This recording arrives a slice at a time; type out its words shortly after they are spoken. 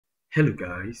Hello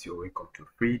guys, you're welcome to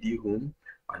 3D Home,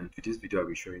 and in today's video I'll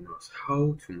be showing us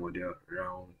how to model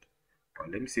round, or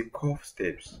let me say curve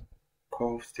steps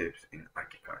in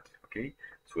ARCHICAD. Okay,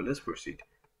 so let's proceed.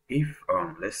 If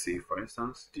let's say for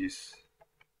instance this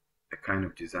the kind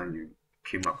of design you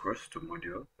came across to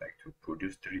model, like to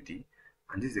produce 3D,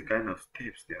 and this is the kind of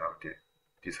steps they have there.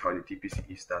 This is how the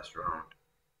DPC is, that's round.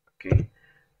 Okay,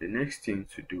 the next thing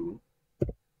to do,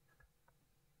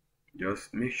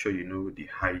 just make sure you know the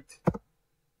height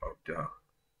of the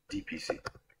DPC.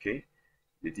 Okay,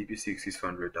 the DPC is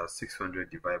 600. That's 600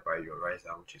 divided by your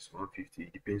riser, which is 150.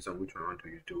 It depends on which one you want to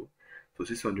use though. So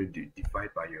 600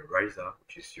 divided by your riser,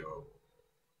 which is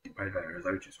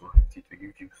 150, to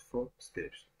give you 4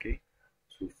 steps. Okay,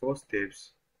 so 4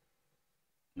 steps.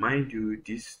 Mind you,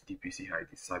 this DPC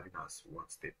height is serving as 1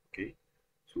 step. Okay,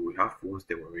 so we have 1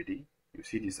 step already. You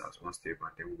see this as 1 step,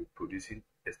 and then we'll be producing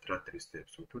extra 3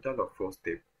 steps. So total of 4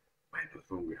 steps minus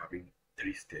 1, we're having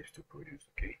 3 steps to produce.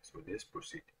 Okay, so let's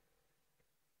proceed.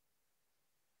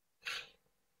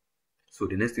 So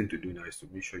the next thing to do now is to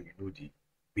make sure you know the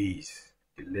base,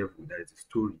 the level, that is the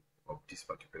story of this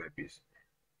particular base.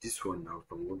 This one now,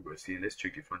 from what we're seeing, let's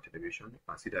check the front elevation. You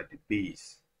can see that the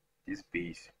base, this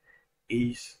base,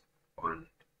 is on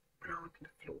ground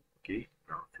floor. Okay,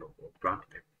 ground floor or ground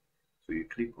level. So you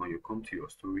click on, you come to your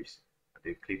stories, and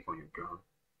then click on your ground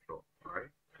floor. All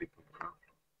right, click on the ground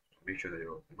floor. So make sure that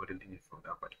you're modeling it from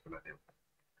that particular level.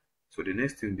 So the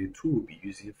next thing, the tool we'll be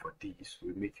using for this,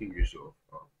 we're making use of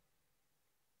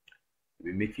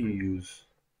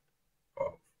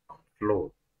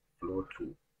floor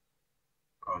tool,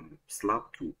 slab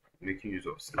tool, making use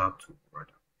of slab tool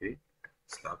rather. Okay,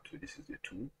 slab tool, this is the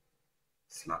tool,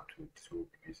 slab tool, this will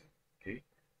be using. Okay,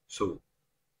 so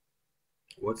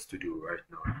what's to do right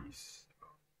now is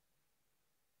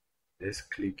let's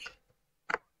click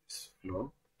this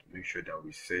floor to make sure that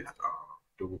we set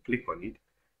double click on it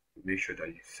to make sure that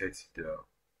you set the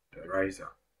riser.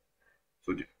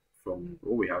 So from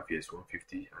what we have here is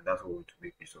 150, and that's what we want to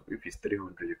make use of. If it's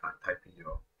 300, you can type in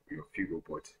your figure,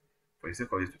 but for the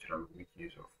sake of this tutorial, we'll make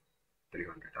use of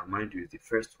 300. And mind you, is the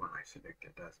first one I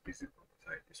selected, that's basic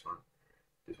composite. This one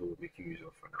is what we're making use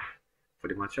of for now. For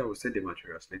the material, we'll set the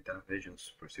materials later. Let's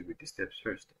just proceed with the steps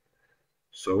first.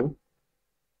 So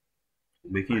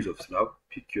we're making use of slab.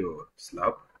 Pick your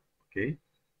slab, okay,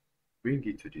 bring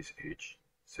it to this edge,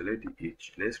 select the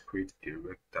edge. Let's create a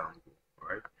rectangle. All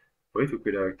right, for you to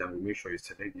create a rectangle, make sure you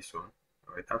select this one.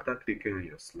 All right, after clicking on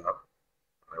your slab,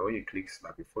 when you click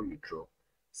slab, before you draw,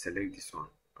 select this one.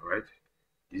 All right,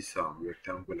 this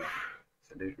rectangular,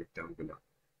 select rectangular,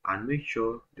 and make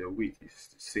sure the width is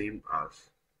the same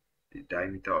as the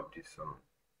diameter of this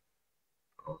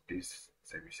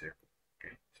semicircle.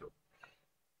 Okay, so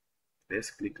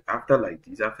let's click. After like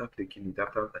this, after clicking it,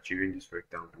 after achieving this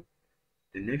rectangle,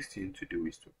 the next thing to do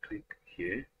is to click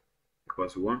here,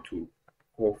 because we want to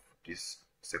curve this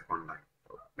second line,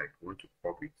 like we want to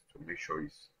curve it to make sure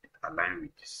it's aligned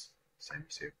with this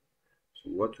semicircle.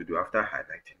 So what to do after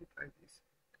highlighting it like this,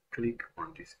 click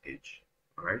on this edge.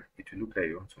 All right, it will look like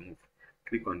you want to move.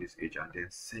 Click on this edge and then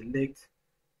select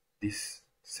this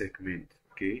segment.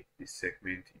 Okay, this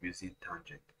segment using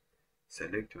tangent,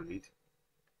 select on it,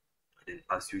 and then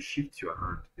as you shift your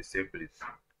hand, the circle is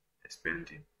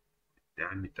expanding,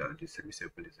 diameter, the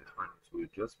semicircle is expanding. So you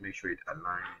just make sure it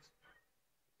aligns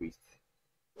with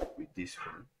this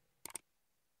one.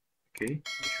 Okay,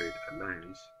 make sure it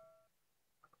aligns,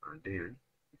 and then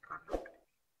you can now click.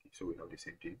 So we have the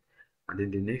same thing, and then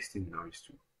the next thing now is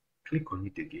to click on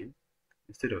it again.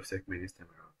 Instead of segment this time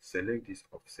around, select this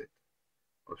offset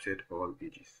all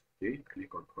edges. Okay,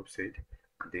 click on offset,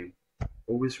 and then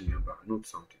always remember, note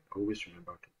something, always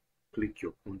remember to click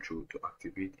your control to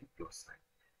activate the plus sign.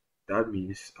 That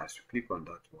means as you click on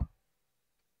that one,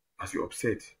 as you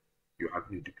offset, you're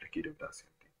having a duplicate of that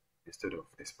same thing instead of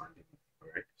expanding it. All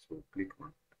right, so click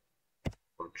on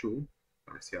control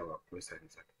and see our plus sign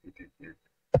is activated here.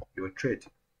 Your thread,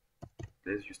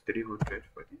 let's use 300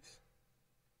 for this.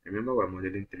 Remember, we're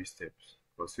modeling 3 steps,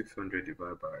 but 600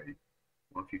 divided by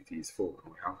 150 is 4,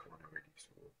 and we have 1 already, so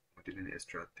modeling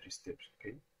extra 3 steps.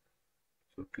 Okay,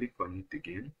 so click on it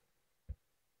again,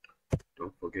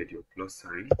 don't forget your plus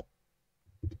sign,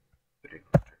 300,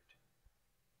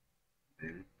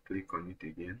 then click on it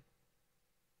again,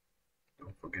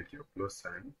 don't forget your plus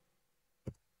sign,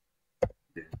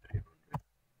 then 300.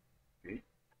 Okay,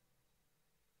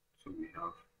 so we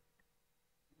have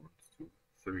 1, 2,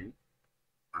 3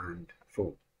 and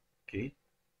 4. Okay,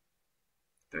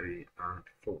 3 and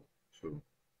 4. So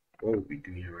what we'll be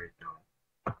doing right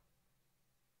now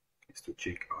is to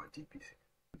check our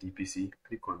DPC.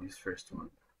 Click on this first one,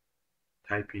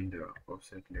 type in the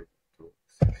offset level to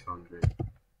 600.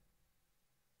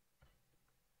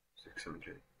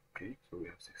 Okay, so we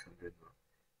have 600 now.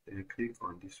 Then click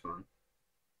on this one.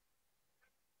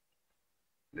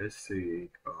 Let's say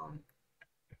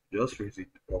just raise it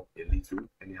up a little.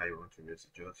 Anyhow you want to raise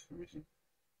it, just raise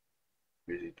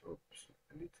it up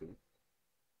a little.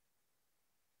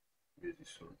 Raise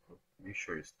this one up. Make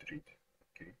sure it's straight.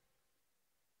 Okay.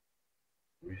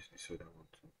 Raise this other one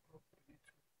too up a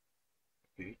little.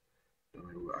 Okay. Then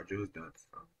we will adjust that.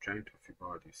 I'm trying to figure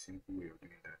out a simple way of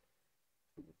doing that.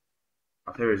 So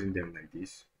after raising them like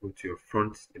this, go to your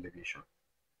front elevation.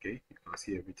 Okay, you can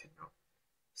see everything now.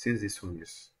 Since this one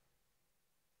is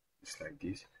like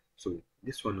this, so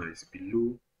this one now is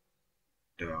below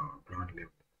the ground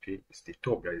level. Okay, it's the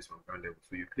top that is on ground level.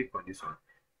 So you click on this one,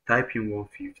 type in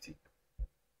 150.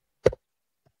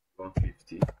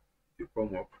 To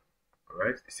come up. All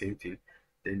right, the same thing.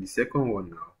 Then the second one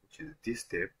now, which is this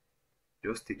step,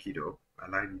 just take it up,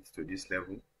 align it to this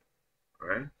level. All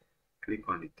right, click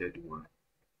on the third one.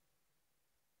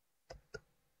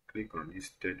 Click on this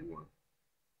third one.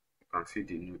 You can see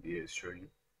the node here is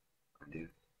showing, and then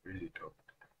raise it up.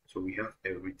 So we have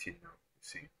everything now.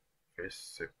 See,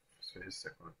 first,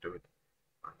 second, third,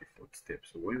 and the fourth step.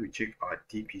 So when we check our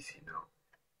DPC now,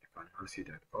 you can now see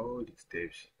that all the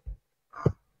steps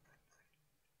are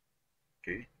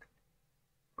okay.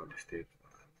 All the steps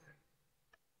are aligned.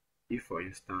 If, for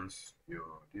instance,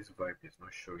 this vibe is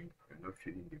not showing, you're not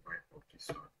feeling the vibe of this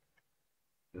one,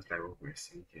 just like what we're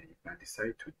seeing here, you can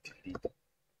decide to delete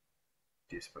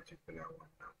this particular one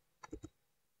now,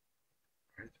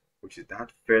 right? Which is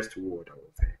that first word that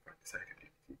was there. You can decide to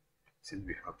delete it since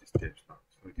we have the steps now.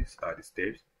 So these are the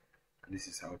steps, and this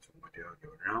is how to model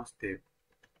your round step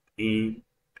in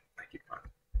ARCHICAD.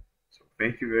 So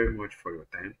thank you very much for your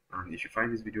time, and if you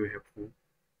find this video helpful,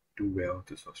 do well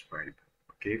to subscribe,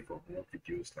 okay, for more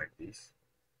videos like this.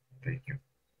 Thank you.